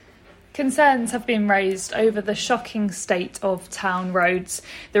Concerns have been raised over the shocking state of town roads.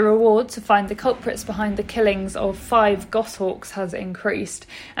 The reward to find the culprits behind the killings of 5 goshawks has increased,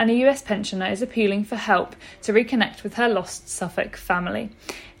 and a US pensioner is appealing for help to reconnect with her lost Suffolk family.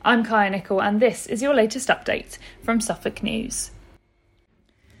 I'm Kaya Nicol, and this is your latest update from Suffolk News.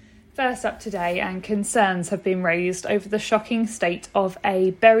 First up today, and concerns have been raised over the shocking state of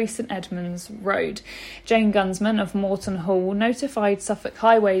a Bury St Edmunds road. Jane Gunsman of Moreton Hall notified Suffolk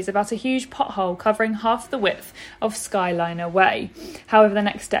Highways about a huge pothole covering half the width of Skyliner Way. However, the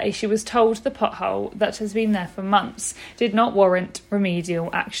next day she was told the pothole, that has been there for months, did not warrant remedial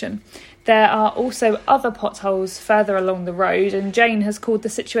action. There are also other potholes further along the road, and Jane has called the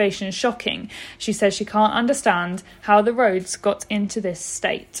situation shocking. She says she can't understand how the roads got into this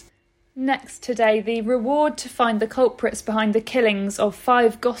state. Next today, the reward to find the culprits behind the killings of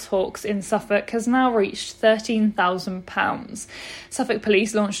 5 goshawks in Suffolk has now reached £13,000. Suffolk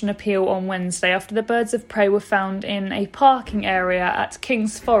Police launched an appeal on Wednesday after the birds of prey were found in a parking area at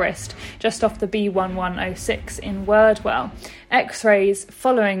King's Forest, just off the B1106 in Wordwell. X-rays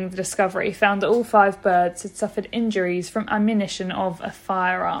following the discovery found that all 5 birds had suffered injuries from ammunition of a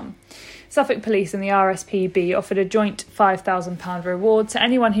firearm. Suffolk Police and the RSPB offered a joint £5,000 reward to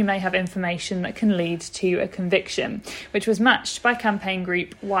anyone who may have information that can lead to a conviction, which was matched by campaign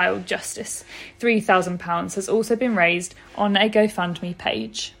group Wild Justice. £3,000 has also been raised on a GoFundMe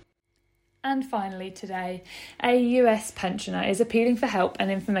page. And finally today, a US pensioner is appealing for help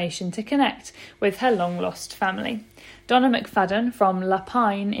and information to connect with her long-lost family. Donna McFadden from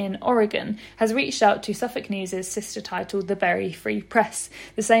Lapine in Oregon has reached out to Suffolk News' sister titled The Bury Free Press,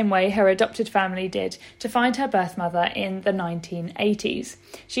 the same way her adopted family did to find her birth mother in the 1980s.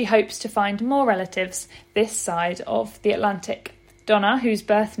 She hopes to find more relatives this side of the Atlantic. Donna, whose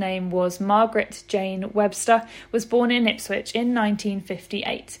birth name was Margaret Jane Webster, was born in Ipswich in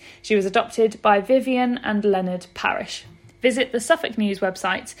 1958. She was adopted by Vivian and Leonard Parish. Visit the Suffolk News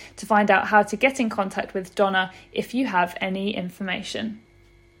website to find out how to get in contact with Donna if you have any information.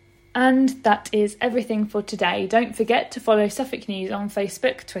 And that is everything for today. Don't forget to follow Suffolk News on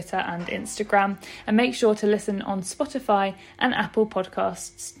Facebook, Twitter and Instagram, and make sure to listen on Spotify and Apple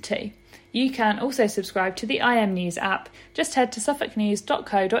Podcasts too. You can also subscribe to the IM News app. Just head to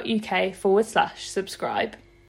suffolknews.co.uk/subscribe.